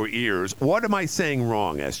eyes or ears? What am I saying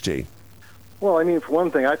wrong, SG? Well, I mean, for one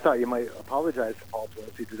thing, I thought you might apologize to Paul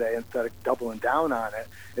Pelosi today instead of doubling down on it.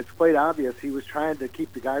 It's quite obvious he was trying to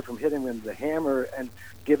keep the guy from hitting him with the hammer and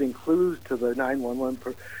giving clues to the 911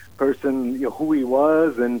 person, who he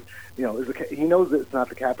was, and he knows that it's not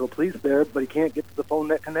the Capitol Police there, but he can't get to the phone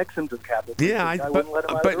that connects him to the Capitol Police. Yeah,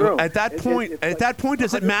 but at that point,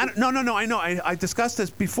 does it matter? No, I know. I discussed this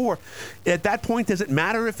before. At that point, does it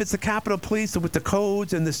matter if it's the Capitol Police with the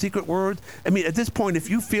codes and the secret words? I mean, at this point, if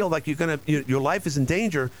you feel like your life is in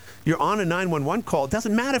danger, you're on a 911 call. It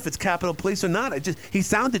doesn't matter if it's Capitol Police or not. He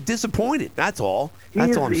sounded disappointed. That's all.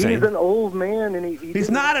 That's all I'm saying. He's an old man, and he's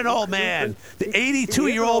not an old man. The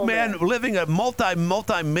 82-year-old man living a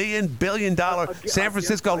multi-million billion-dollar San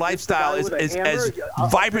Francisco lifestyle is as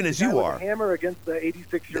vibrant as you are. Hammer against the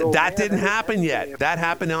 86-year-old. That didn't happen yet. That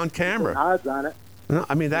happened on camera. Odds on it. No,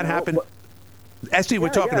 I mean that happened. SG, we're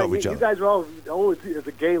talking over each other. You guys are all, it's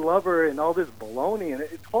a gay lover and all this baloney, and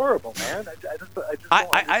it's horrible, man. I just don't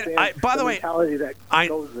understand by the way, mentality that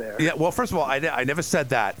goes there. Yeah, well, first of all, I never said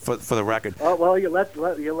that for the record. Well, you let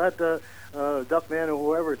the Duckman or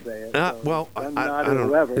whoever say it. I don't know.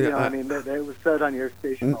 Whoever. I mean, it was said on your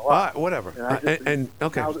station a lot. Whatever.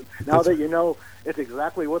 Okay. Now that you know it's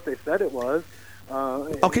exactly what they said it was.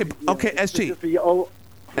 Okay, SG.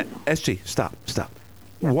 SG, stop.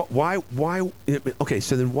 Yeah. Why? Okay,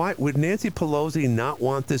 so then why would Nancy Pelosi not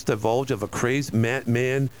want this divulge of a crazed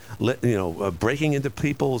man, breaking into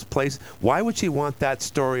people's place? Why would she want that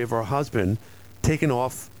story of her husband taken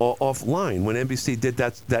offline when NBC did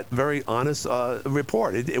that very honest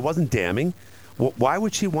report? It wasn't damning. Why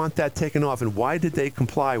would she want that taken off, and why did they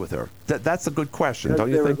comply with her? That's a good question, don't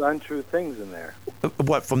you there think? was untrue things in there.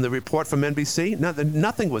 What, from the report from NBC?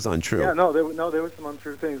 Nothing was untrue. Yeah, there were some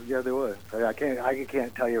untrue things. Yeah, there was. I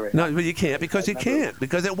can't tell you right now. No, but you can't because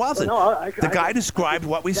it wasn't. Well, the guy described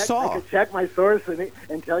what we saw. I could check my source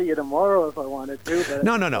and tell you tomorrow if I wanted to. But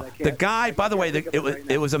No. But The guy, by the way,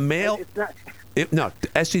 it was a male. No,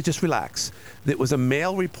 SG, just relax. It was a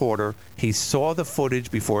male reporter. He saw the footage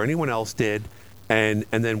before anyone else did, and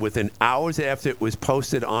then within hours after it was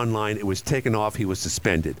posted online, it was taken off. He was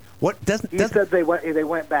suspended. He said they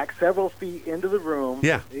went back several feet into the room.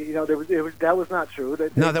 Yeah. That was not true.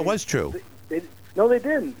 That was true. No, they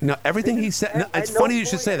didn't. No, everything he said. It's funny you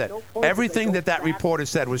should say that. Everything that reporter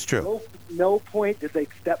said was true. No point did they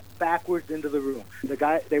step backwards into the room.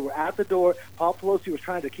 They were at the door. Paul Pelosi was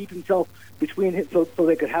trying to keep himself between him so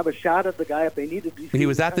they could have a shot at the guy if they needed to. He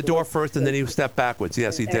was at the door first, and then he stepped backwards.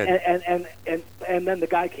 Yes, he did. And then the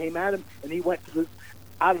guy came at him, and he went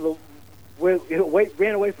ran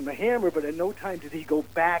away from the hammer, but at no time did he go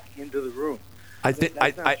back into the room.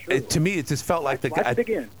 To me, it just felt like the guy. Watch it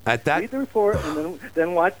again. At that, read the report and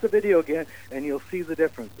then watch the video again, and you'll see the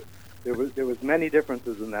differences. There was many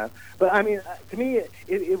differences in that. But I mean, to me,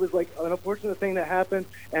 it was like an unfortunate thing that happened,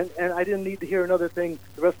 and I didn't need to hear another thing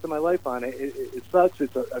the rest of my life on it. It sucks.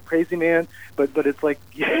 It's a crazy man, but it's like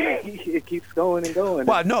it keeps going and going.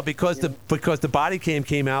 Well, no, because the body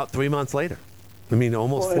came out 3 months later. I mean,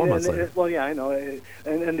 almost 4 months later. Well, yeah, I know.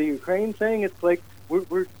 And the Ukraine thing, it's like.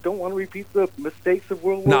 We don't want to repeat the mistakes of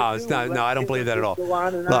World War II. No, it's not. No, I don't believe that at all.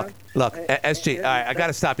 Look, SG, all right, I got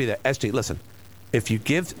to stop you there. SG, listen. If you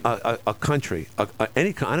give a country, I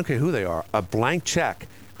don't care who they are, a blank check,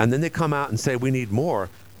 and then they come out and say we need more,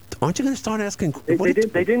 aren't you going to start asking? They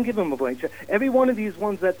didn't give them a blank check. Every one of these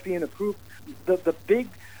ones that's being approved, the big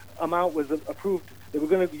amount was approved. They were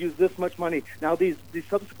going to use this much money. Now these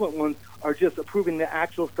subsequent ones are just approving the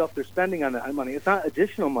actual stuff they're spending on that money. It's not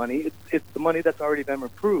additional money. It's the money that's already been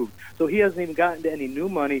approved. So he hasn't even gotten to any new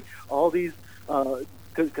money. All these,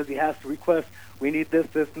 because he has to request, we need this,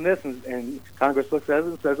 this, and this, and Congress looks at it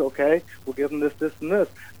and says, okay, we'll give them this, this, and this.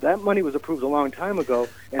 That money was approved a long time ago.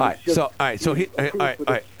 And all right. So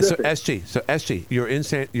SG,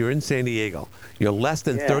 you're in San Diego. You're less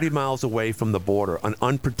than 30 miles away from the border, an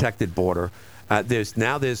unprotected border. There's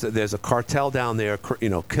a cartel down there,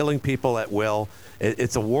 killing people at will.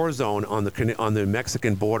 It's a war zone on the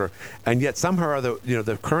Mexican border, and yet somehow or other,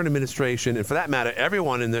 the current administration, and for that matter,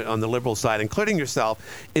 everyone on the liberal side, including yourself,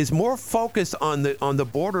 is more focused on the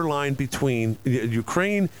borderline between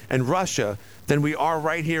Ukraine and Russia than we are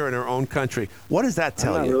right here in our own country. What does that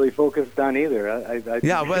tell you? I'm not really focused on either.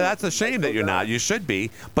 Well, that's a shame that you're not. You should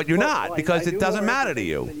be, but you're not because it doesn't matter to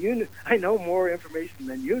you. I know more information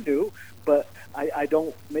than you do, but I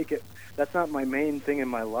don't make it. That's not my main thing in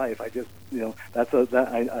my life. I just,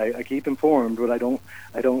 I keep informed, but I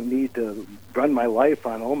don't need to run my life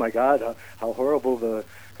on. Oh my God, how horrible the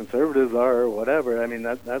conservatives are, or whatever. I mean,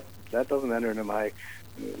 that doesn't enter into my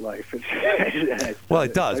life. Well,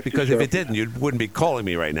 it does, because if it didn't, you wouldn't be calling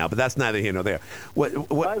me right now. But that's neither here nor there. I've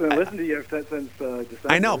been listening to you since December.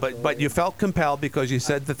 I know, but you felt compelled because you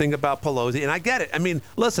said the thing about Pelosi, and I get it. I mean,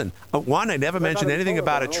 listen, one, I never mentioned anything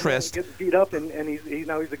about a tryst. He gets beat up, and he's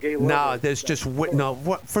a gay lover. No, there's just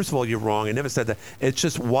first of all, you're wrong. I never said that. It's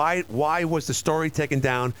just why was the story taken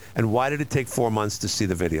down, and why did it take 4 months to see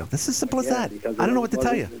the video? That's as simple as that. I don't know what to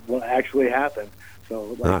tell you. What actually happened.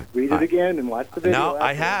 So read it again and watch the video. No,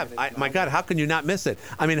 I have. My God, how can you not miss it?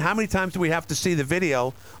 I mean, how many times do we have to see the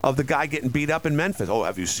video of the guy getting beat up in Memphis? Oh,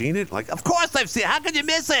 have you seen it? Like, of course I've seen it. How can you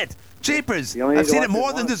miss it? Jeepers. I've seen it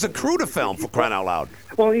more than there's a Cruda film, for crying out loud.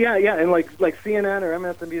 Well, yeah, and like CNN or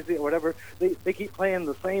MSNBC or whatever, they keep playing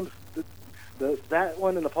the same, that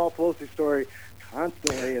one and the Paul Pelosi story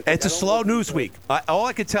constantly. It's a slow news week. All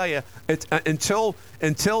I can tell you, it's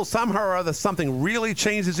until somehow or other something really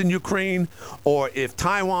changes in Ukraine, or if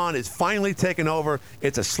Taiwan is finally taken over,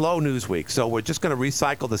 it's a slow news week. So we're just going to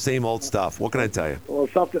recycle the same old stuff. What can I tell you? Well,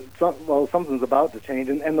 something's about to change,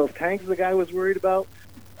 and those tanks the guy was worried about,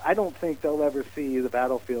 I don't think they'll ever see the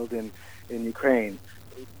battlefield in Ukraine.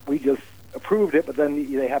 We just approved it, but then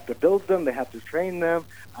they have to build them, they have to train them.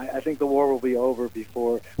 I think the war will be over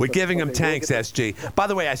before. We're giving them tanks, SG. By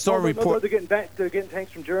the way, I saw a report. They're getting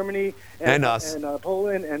tanks from Germany and us and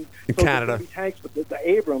Poland and Canada. Tanks, but the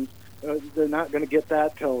Abrams, they're not going to get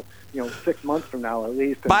that till 6 months from now at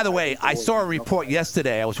least. By the way, I saw a report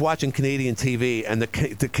yesterday. I was watching Canadian TV, and the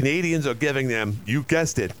Canadians are giving them, you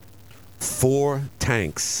guessed it, 4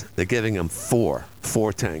 tanks. They're giving them four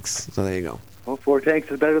tanks. So there you go. Well, 4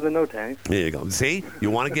 tanks is better than no tanks. There you go. See,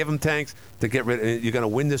 you want to give them tanks to get rid. You're going to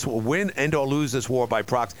win this war, win and or lose this war by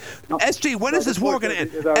proxy. No, SG, when is this war going to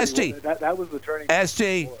end? SG, that was the turning.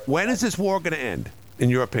 SG, when is this war going to end? In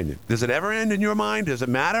your opinion, does it ever end in your mind? Does it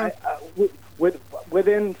matter?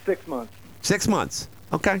 Within 6 months. 6 months.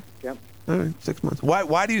 Okay. Yep. All right, 6 months.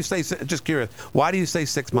 Why do you say? Just curious. Why do you say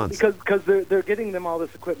 6 months? Because they're getting them all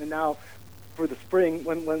this equipment now for the spring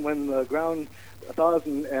when the ground thaws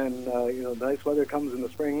and the nice weather comes in the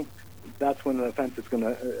spring. That's when the offensive is going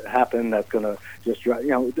to happen. That's going to just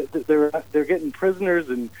they're getting prisoners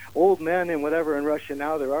and old men and whatever in Russia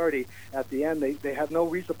now. They're already at the end. They have no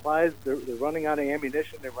resupplies. They're running out of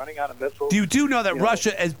ammunition. They're running out of missiles. You do know that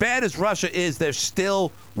Russia, as bad as Russia is, they're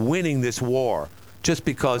still winning this war. Just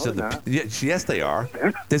because of the yes, they are.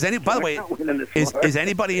 Does any? By the way, is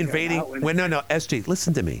anybody invading? Well, no, SG,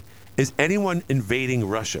 listen to me. Is anyone invading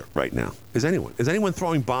Russia right now? Is anyone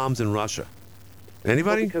throwing bombs in Russia?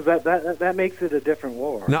 Anybody? Because that makes it a different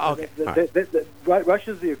war. No, okay.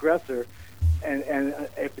 Russia's the aggressor, and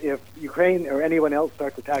if Ukraine or anyone else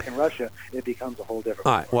starts attacking Russia, it becomes a whole different.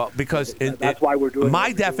 All right. Well, because that's why we're doing.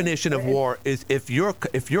 My definition of war is if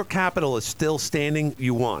your capital is still standing,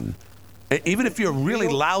 you won. Even if you're really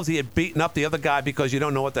lousy at beating up the other guy because you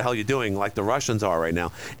don't know what the hell you're doing, like the Russians are right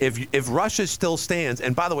now. If Russia still stands,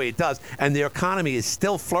 and by the way, it does, and their economy is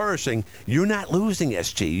still flourishing, you're not losing,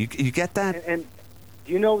 SG. You get that? And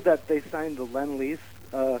do you know that they signed the Lend-Lease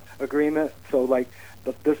agreement? So, like,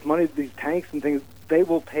 this money, these tanks and things, they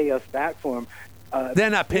will pay us back for them. They're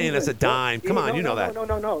not paying us a dime. Come on, you know that.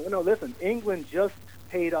 No. Listen, England just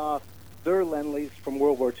paid off their Lend-Lease from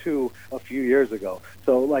World War II a few years ago.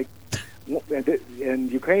 So, like,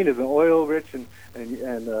 and Ukraine is an oil-rich and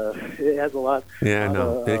it has a lot. Yeah,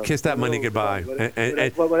 no. Kiss that money goodbye.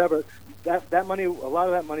 Whatever. That money, a lot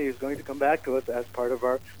of that money is going to come back to us as part of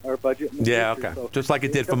our budget. Yeah, okay. So just like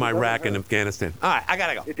it did from Iraq and Afghanistan. All right, I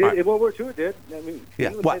gotta go. It did. In World War II, it did. I mean,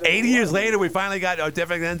 yeah. What? 80 years later, we finally got our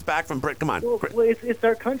dividends back from Britain. Come on. Well, it's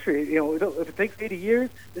our country. If it takes 80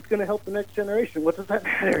 years, it's going to help the next generation. What does that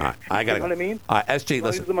matter? All right, I gotta go. You know what I mean? All right, SG, as long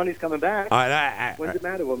listen. as the money's coming back. All right. When does it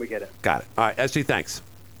matter when we get it? Got it. All right, SG, thanks.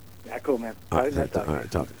 Yeah, cool, man. All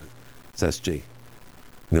right, talk. It's SG. He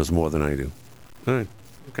knows more than I do. All right.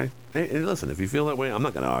 Okay. Hey, listen, if you feel that way, I'm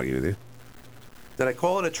not going to argue with you. Did I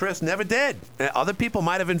call it a tryst? Never did. Other people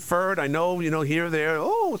might have inferred. I know, here or there.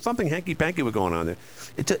 Oh, something hanky-panky was going on there.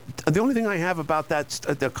 The only thing I have about that,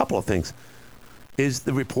 a couple of things, is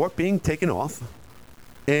the report being taken off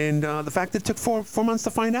and the fact that it took four months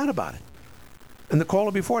to find out about it. And the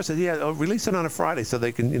caller before said, release it on a Friday so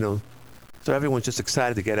they can, so everyone's just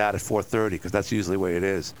excited to get out at 4:30 because that's usually the way it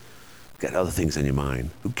is. Got other things in your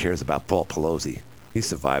mind. Who cares about Paul Pelosi? He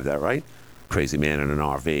survived that, right? Crazy man in an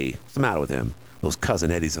RV. What's the matter with him? Those cousin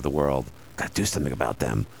Eddies of the world. Got to do something about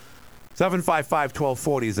them.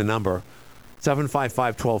 755-1240 is the number.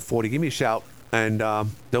 755-1240. Give me a shout. And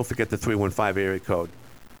don't forget the 315 area code.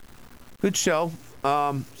 Good show.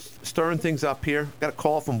 Stirring things up here. Got a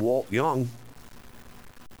call from Walt Young.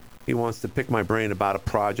 He wants to pick my brain about a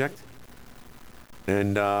project.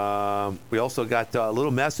 And we also got a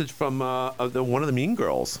little message from one of the Mean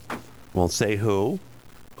Girls. Won't say who,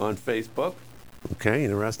 on Facebook. Okay,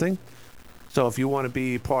 interesting. So if you want to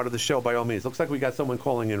be part of the show, by all means. Looks like we got someone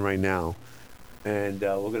calling in right now. And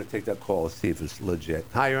we're going to take that call and see if it's legit.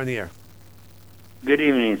 Hi, you're on the air. Good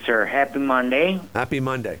evening, sir. Happy Monday. Happy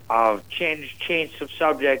Monday. I'll change some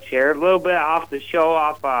subjects here. A little bit off the show,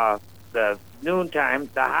 off the noontime,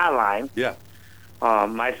 the hotline. Yeah.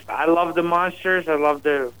 I love the Monsters. I love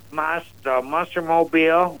the Monster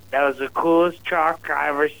Mobile. That was the coolest truck I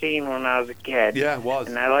ever seen when I was a kid. Yeah, it was.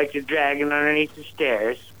 And I like the dragon underneath the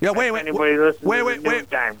stairs. Yeah, wait. Anybody listen to the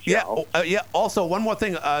noontime show? Yeah. Also, one more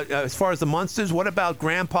thing. As far as the Monsters, what about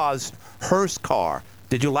Grandpa's hearse car?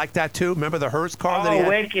 Did you like that too? Remember the hearse car that he had?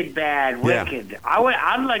 Wicked bad, wicked.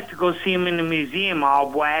 I'd like to go see him in the museum, all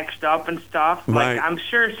waxed up and stuff. Right. Like I'm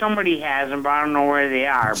sure somebody has them, but I don't know where they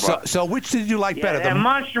are. But so which did you like better? The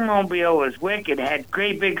Monster Mobile was wicked. It had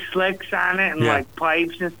great big slicks on it and like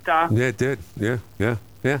pipes and stuff. Yeah, it did. Yeah.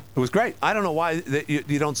 It was great. I don't know why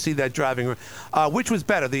you don't see that driving around. Which was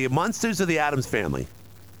better, the Monsters or the Addams Family?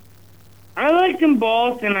 I liked them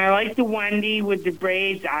both, and I liked the Wendy with the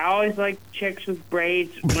braids. I always liked chicks with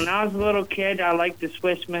braids. When I was a little kid, I liked the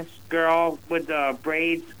Swiss Miss girl with the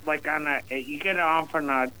braids, like you get it off on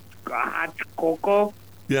a hot cocoa.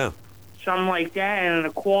 Yeah. Something like that, and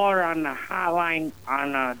a caller on the hotline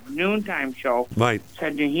on a noontime show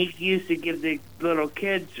said that he used to give the little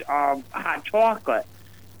kids hot chocolate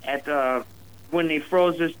when they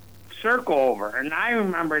froze the Circle over. And I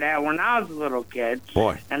remember that when I was a little kid.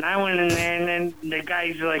 Boy. And I went in there, and then the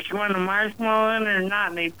guys were like, you want a marshmallow in it or not?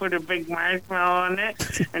 And they put a big marshmallow in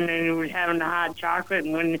it. And then you were having the hot chocolate.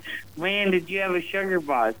 And man, did you have a sugar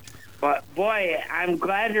buzz. But, boy, I'm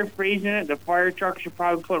glad they're freezing it. The fire trucks are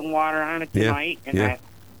probably putting water on it tonight. And I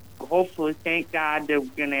hopefully, thank God, they're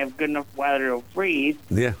going to have good enough weather to freeze.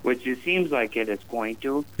 Yeah. Which it seems like it is going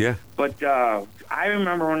to. Yeah. But I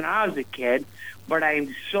remember when I was a kid, but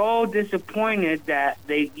I'm so disappointed that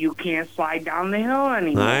you can't slide down the hill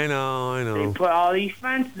anymore. I know. They put all these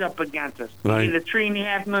fences up against us. Right. You get a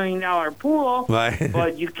 $3.5 million pool, right.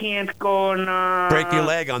 but you can't go and break your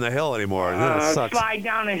leg on the hill anymore. That sucks. Slide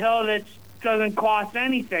down a hill that doesn't cost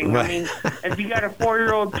anything. Right. I mean, if you got a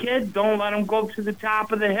 4-year-old kid, don't let him go to the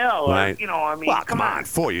top of the hill. Right. Well, come on,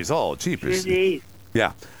 4 years old. Jeepers. Jeez.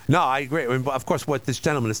 Yeah. No, I agree. I mean, of course, what this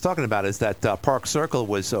gentleman is talking about is that Park Circle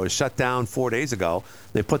was shut down 4 days ago.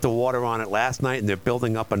 They put the water on it last night, and they're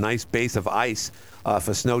building up a nice base of ice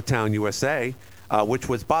for Snowtown, USA, which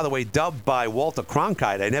was, by the way, dubbed by Walter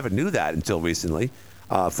Cronkite. I never knew that until recently,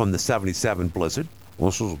 from the 77 blizzard.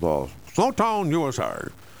 This is the Snowtown, USA.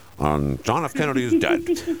 John F. Kennedy is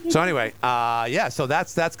dead. So anyway, so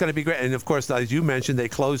that's going to be great. And, of course, as you mentioned, they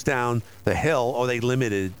closed down the hill, or they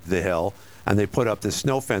limited the hill, and they put up the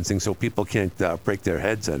snow fencing so people can't break their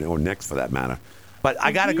heads or necks, for that matter. But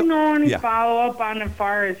I got to go. Do you know any follow-up on as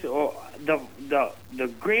far as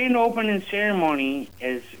the grand opening ceremony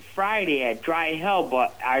is Friday at Dry Hill,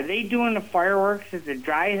 but are they doing the fireworks at the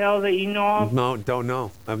Dry Hill that you know of? No, don't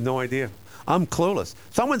know. I have no idea. I'm clueless.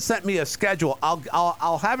 Someone sent me a schedule.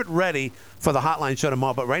 I'll have it ready for the hotline show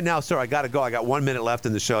tomorrow. But right now, sir, I got to go. I got 1 minute left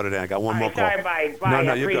in the show today. I got one more call. Sorry, bye.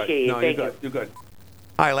 No, I you're appreciate good. you. No, Thank you're good. You're good.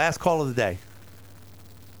 All right, last call of the day.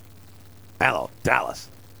 Hello, Dallas.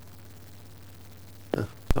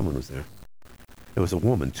 Someone was there. It was a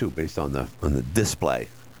woman too, based on the display.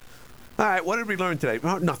 All right, what did we learn today?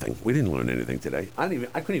 Well, nothing. We didn't learn anything today. I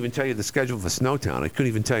couldn't even tell you the schedule for Snowtown. I couldn't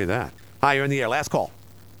even tell you that. Hi, you're in the air. Last call.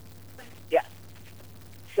 Yeah.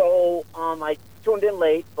 So I tuned in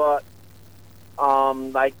late, but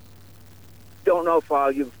I don't know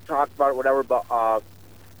if you've talked about it, whatever. But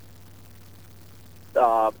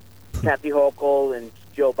Kathy Hochul and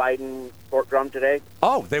Joe Biden Fort Drum today.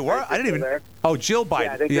 Oh, they were? I didn't even. There. Oh, Jill Biden.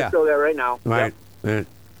 Yeah, I think they're still there right now. Right. Yep. Right.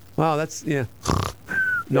 Well, that's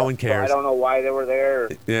no one cares. So I don't know why they were there.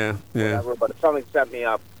 Yeah. Whatever, but somebody sent me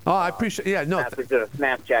up. Oh, I appreciate. Yeah, no. I did a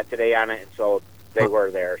Snapchat today on it, so they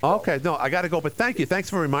were there. So. Okay, no, I got to go, but thank you. Thanks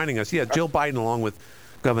for reminding us. Yeah, Jill Biden, along with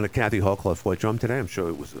Governor Kathy Hochul at Fort Drum today. I'm sure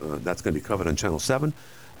it was. That's going to be covered on Channel 7.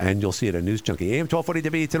 And you'll see it at News Junkie. AM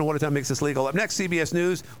 1240 WB, 10 water time makes this legal. Up next, CBS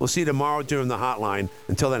News. We'll see you tomorrow during the hotline.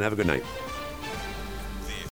 Until then, have a good night.